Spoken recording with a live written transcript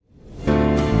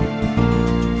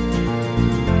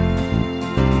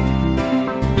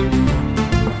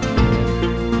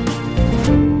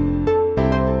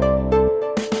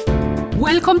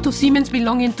Welcome to Siemens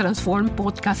Belong and Transform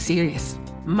podcast series.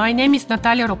 My name is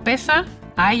Natalia Oropeza.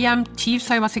 I am Chief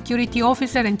Cybersecurity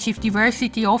Officer and Chief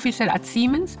Diversity Officer at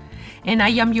Siemens, and I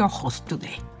am your host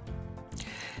today.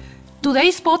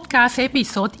 Today's podcast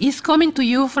episode is coming to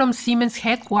you from Siemens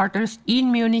headquarters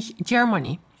in Munich,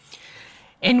 Germany.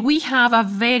 And we have a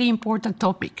very important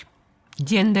topic,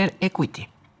 gender equity.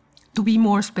 To be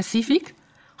more specific,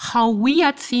 how we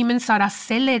at Siemens are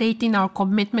accelerating our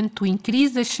commitment to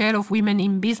increase the share of women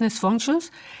in business functions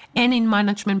and in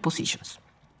management positions.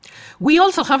 We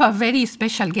also have a very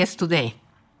special guest today,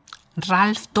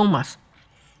 Ralf Thomas,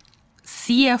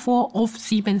 CFO of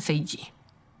Siemens AG.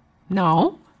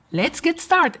 Now, let's get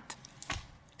started.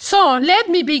 So, let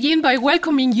me begin by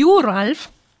welcoming you,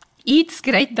 Ralf. It's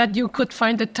great that you could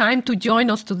find the time to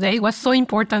join us today. It was so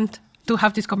important to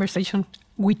have this conversation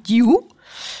with you.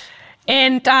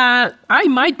 And I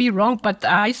might be wrong, but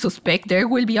I suspect there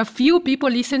will be a few people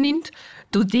listening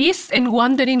to this and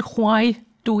wondering why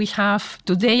do we have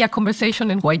today a conversation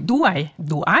and why do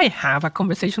I have a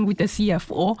conversation with the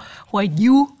CFO? Why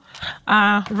you,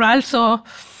 Ralf? So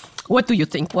what do you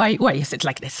think? Why is it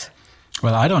like this?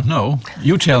 Well, I don't know.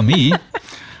 You tell me.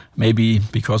 Maybe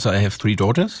because I have 3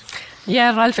 daughters?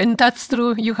 Yeah, Ralf, and that's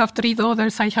true. You have 3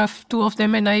 daughters. I have 2 of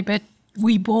them, and I bet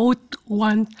we both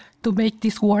want to make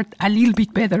this world a little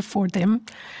bit better for them.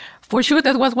 For sure,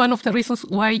 that was one of the reasons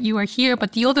why you are here.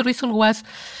 But the other reason was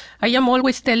I am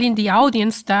always telling the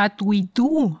audience that we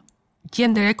do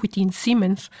gender equity in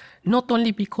Siemens, not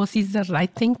only because it's the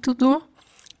right thing to do,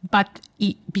 but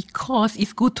because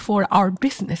it's good for our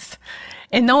business.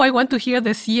 And now I want to hear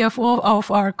the CFO of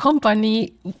our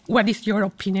company. What is your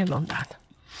opinion on that?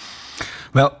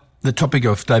 Well, the topic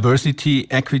of diversity,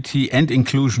 equity, and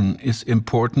inclusion is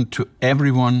important to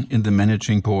everyone in the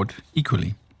managing board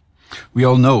equally. We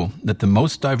all know that the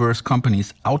most diverse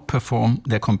companies outperform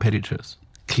their competitors,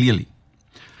 clearly.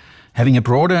 Having a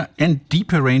broader and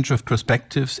deeper range of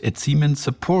perspectives at Siemens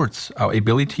supports our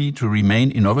ability to remain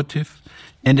innovative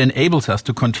and enables us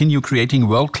to continue creating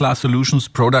world-class solutions,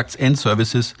 products, and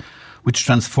services which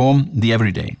transform the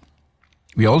everyday.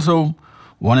 We also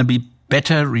want to be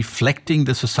better reflecting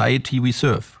the society we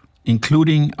serve,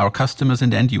 including our customers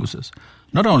and end users,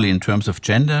 not only in terms of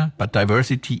gender, but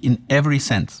diversity in every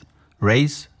sense: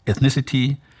 race,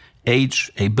 ethnicity,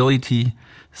 age, ability,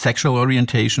 sexual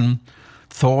orientation,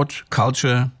 thought,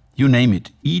 culture, you name it.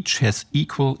 Each has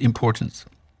equal importance.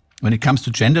 When it comes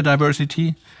to gender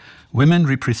diversity, women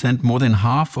represent more than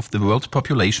half of the world's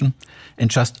population and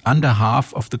just under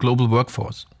half of the global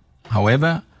workforce.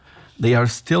 However, they are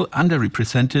still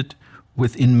underrepresented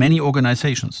within many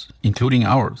organizations, including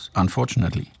ours,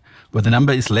 unfortunately, where the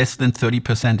number is less than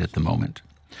 30% at the moment.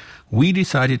 We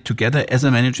decided together as a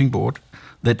managing board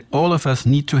that all of us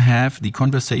need to have the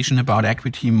conversation about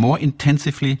equity more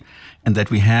intensively and that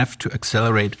we have to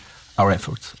accelerate our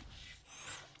efforts.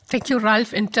 Thank you,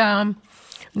 Ralf. And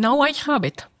now I have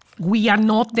it. We are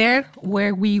not there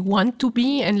where we want to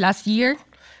be. And last year,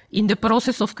 in the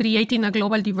process of creating a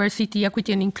global diversity,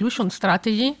 equity, and inclusion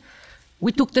strategy,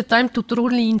 we took the time to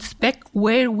truly inspect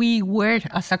where we were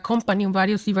as a company in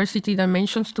various diversity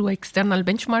dimensions through external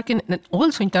benchmarking and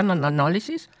also internal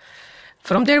analysis.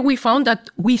 From there, we found that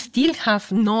we still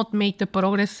have not made the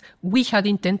progress we had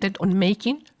intended on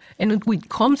making, and when it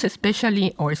comes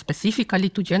especially or specifically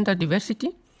to gender diversity.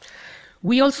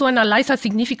 We also analyzed a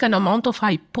significant amount of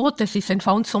hypotheses and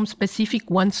found some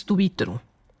specific ones to be true.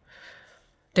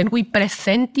 Then we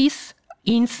present these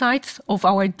insights of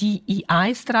our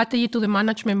DEI strategy to the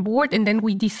management board, and then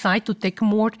we decide to take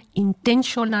more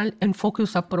intentional and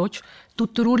focused approach to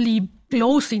truly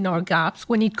closing our gaps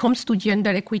when it comes to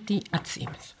gender equity at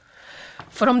Siemens.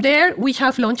 From there, we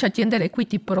have launched a gender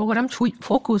equity program which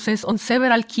focuses on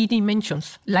several key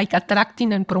dimensions, like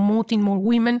attracting and promoting more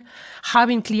women,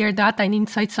 having clear data and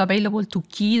insights available to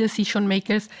key decision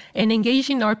makers, and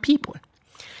engaging our people.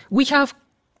 We have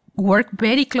work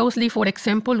very closely, for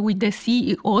example, with the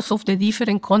CEOs of the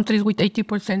different countries with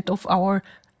 80% of our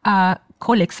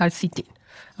colleagues are sitting.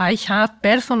 I have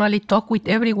personally talked with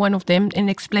every one of them and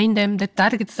explained them the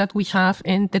targets that we have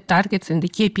and the targets and the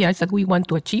KPIs that we want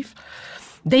to achieve.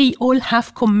 They all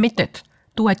have committed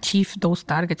to achieve those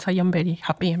targets. I am very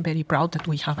happy and very proud that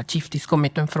we have achieved this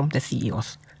commitment from the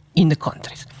CEOs in the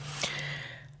countries.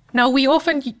 Now, we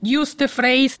often use the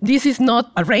phrase, this is not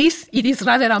a race, it is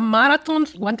rather a marathon.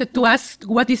 Wanted to ask,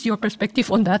 what is your perspective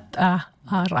on that,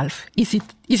 Ralf? Is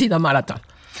it a marathon?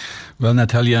 Well,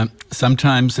 Natalia,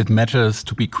 sometimes it matters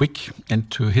to be quick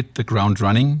and to hit the ground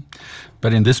running.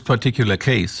 But in this particular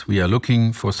case, we are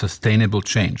looking for sustainable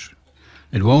change.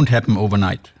 It won't happen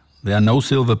overnight. There are no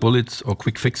silver bullets or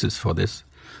quick fixes for this.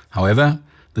 However,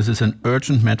 This is an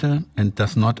urgent matter and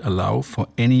does not allow for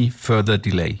any further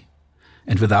delay.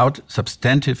 And without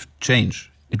substantive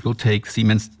change, it will take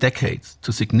Siemens decades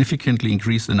to significantly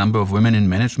increase the number of women in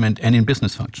management and in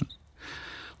business functions.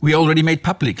 We already made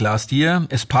public last year,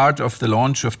 as part of the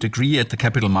launch of Degree at the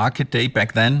Capital Market Day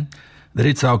back then, that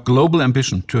it's our global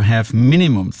ambition to have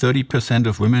minimum 30%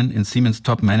 of women in Siemens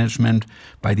top management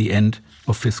by the end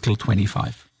of fiscal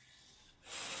 25.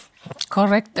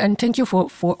 Correct, and thank you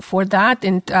for that.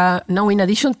 And now, in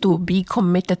addition to be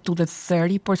committed to the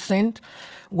 30%,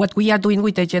 what we are doing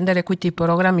with the Gender Equity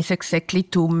Program is exactly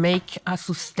to make a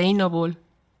sustainable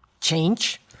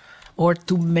change or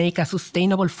to make a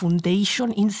sustainable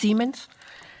foundation in Siemens.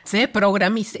 The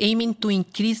program is aiming to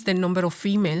increase the number of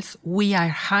females we are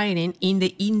hiring in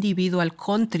the individual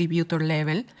contributor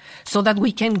level so that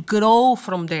we can grow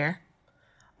from there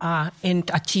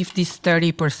and achieve this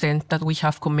 30% that we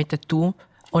have committed to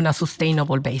on a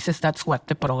sustainable basis. That's what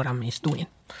the program is doing.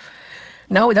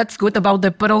 Now, that's good about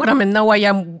the program, and now I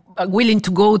am willing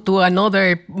to go to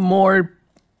another more,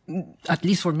 at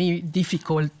least for me,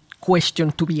 difficult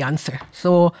question to be answered.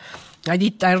 So I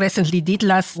recently did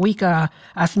last week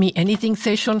Ask Me Anything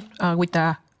session with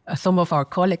some of our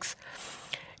colleagues.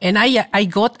 And I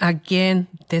got again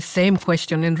the same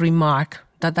question and remark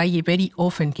that I very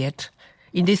often get,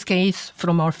 in this case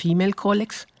from our female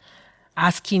colleagues,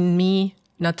 asking me,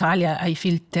 Natalia, I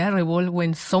feel terrible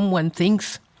when someone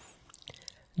thinks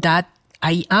that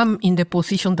I am in the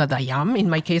position that I am. In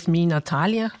my case, me,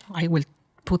 Natalia, I will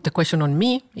put the question on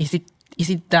me. Is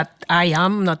it that I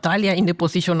am, Natalia, in the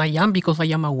position I am because I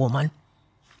am a woman?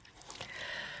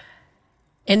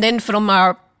 And then from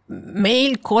our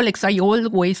male colleagues, I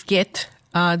always get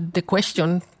the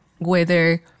question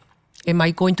whether am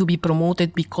I going to be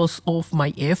promoted because of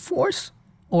my efforts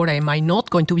or am I not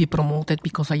going to be promoted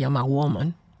because I am a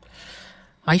woman?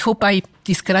 I hope I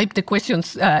described the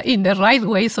questions in the right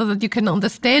way so that you can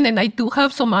understand. And I do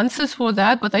have some answers for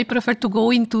that, but I prefer to go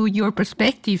into your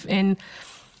perspective. And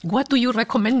what do you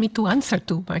recommend me to answer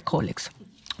to my colleagues?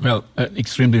 Well,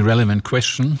 extremely relevant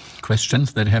questions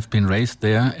that have been raised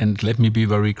there. And let me be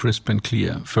very crisp and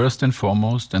clear. First and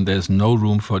foremost, and there's no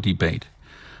room for debate,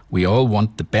 we all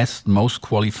want the best, most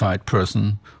qualified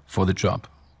person for the job,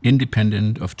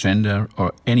 independent of gender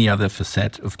or any other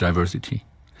facet of diversity.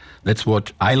 That's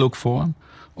what I look for.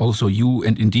 Also you,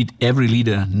 and indeed every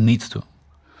leader needs to.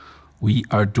 We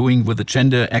are doing with the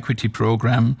Gender Equity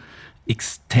Program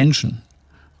extension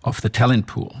of the talent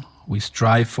pool. We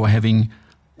strive for having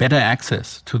better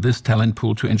access to this talent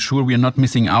pool to ensure we are not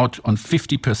missing out on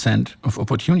 50% of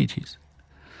opportunities.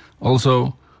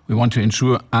 Also, we want to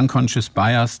ensure unconscious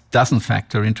bias doesn't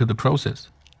factor into the process.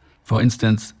 For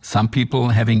instance, some people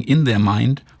having in their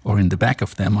mind or in the back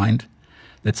of their mind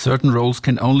that certain roles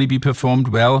can only be performed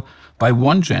well by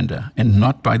one gender and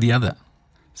not by the other.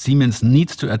 Siemens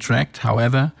needs to attract,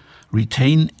 however,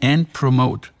 retain and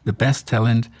promote the best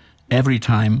talent every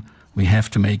time we have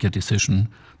to make a decision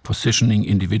positioning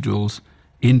individuals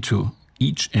into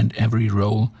each and every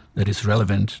role that is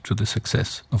relevant to the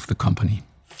success of the company.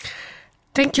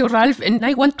 Thank you, Ralph. And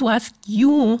I want to ask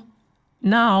you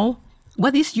now,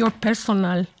 what is your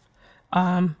personal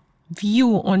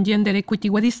view on gender equity?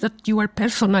 What is that you are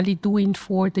personally doing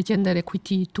for the gender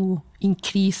equity to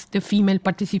increase the female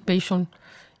participation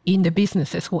in the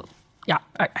businesses? Well, yeah,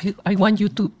 I want you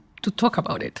to talk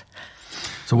about it.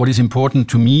 So what is important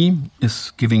to me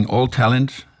is giving all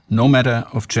talent, no matter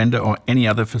of gender or any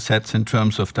other facets in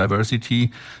terms of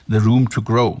diversity, the room to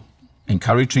grow,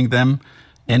 encouraging them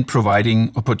and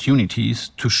providing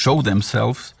opportunities to show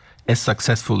themselves as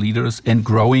successful leaders and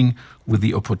growing with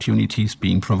the opportunities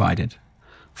being provided.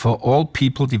 For all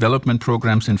people development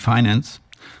programs in finance,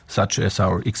 such as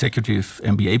our executive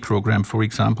MBA program, for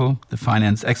example, the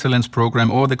Finance Excellence Program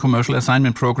or the Commercial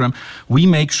Assignment Program, we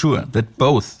make sure that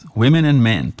both women and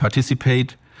men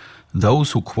participate.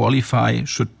 Those who qualify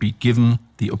should be given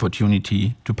the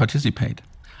opportunity to participate.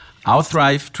 Our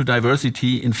drive to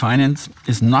diversity in finance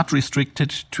is not restricted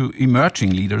to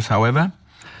emerging leaders, however.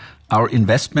 Our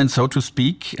investment, so to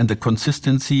speak, and the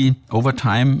consistency over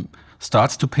time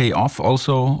starts to pay off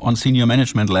also on senior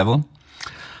management level.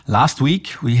 Last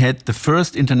week, we had the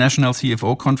first international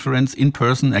CFO conference in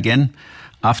person again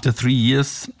after 3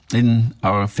 years in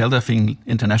our Feldafing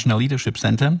International Leadership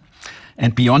Center.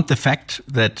 And beyond the fact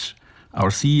that our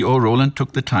CEO, Roland,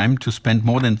 took the time to spend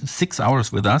more than 6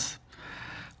 hours with us,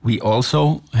 we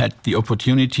also had the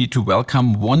opportunity to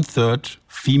welcome 1/3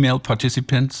 female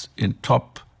participants in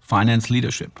top finance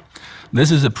leadership.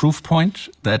 This is a proof point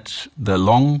that the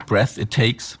long breath it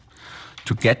takes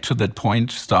to get to that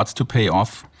point starts to pay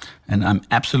off. And I'm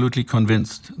absolutely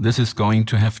convinced this is going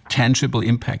to have tangible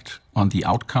impact on the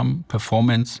outcome,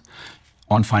 performance,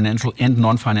 on financial and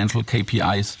non-financial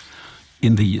KPIs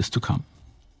in the years to come.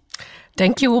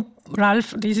 Thank you,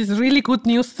 Ralph. This is really good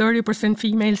news, 30%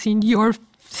 females in your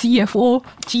CFO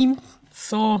team.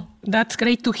 So that's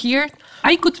great to hear.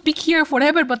 I could speak here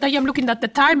forever, but I am looking at the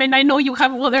time and I know you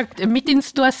have other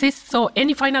meetings to assist. So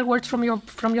any final words from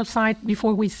your side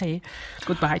before we say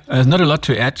goodbye? Not a lot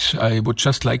to add. I would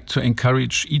just like to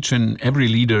encourage each and every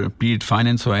leader, be it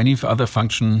finance or any other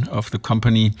function of the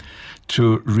company,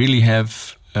 to really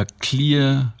have a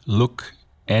clear look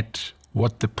at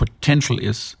what the potential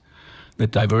is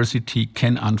that diversity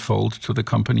can unfold to the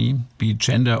company, be it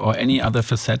gender or any other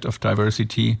facet of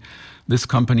diversity. This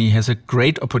company has a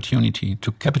great opportunity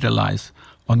to capitalize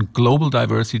on global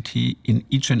diversity in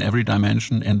each and every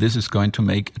dimension, and this is going to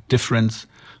make a difference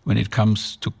when it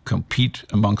comes to compete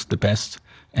amongst the best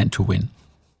and to win.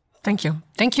 Thank you.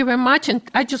 Thank you very much. And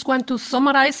I just want to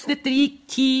summarize the 3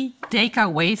 key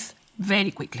takeaways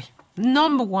very quickly.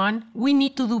 Number 1, we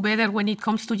need to do better when it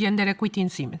comes to gender equity in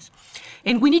Siemens.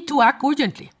 And we need to act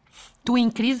urgently to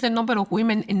increase the number of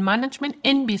women in management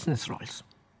and business roles.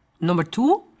 Number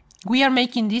 2, we are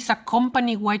making this a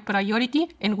company-wide priority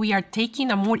and we are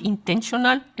taking a more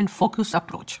intentional and focused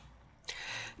approach.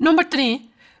 Number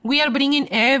 3, we are bringing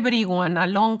everyone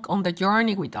along on the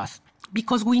journey with us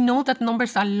because we know that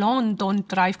numbers alone don't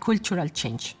drive cultural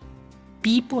change.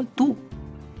 People do.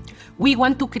 We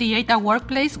want to create a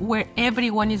workplace where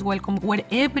everyone is welcome, where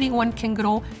everyone can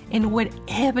grow, and where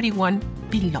everyone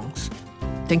belongs.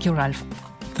 Thank you, Ralph.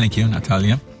 Thank you,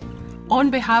 Natalia.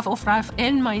 On behalf of Ralph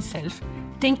and myself,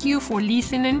 thank you for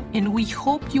listening, and we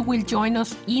hope you will join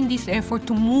us in this effort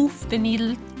to move the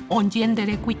needle on gender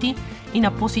equity in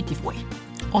a positive way.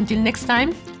 Until next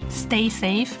time, stay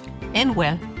safe and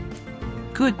well.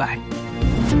 Goodbye.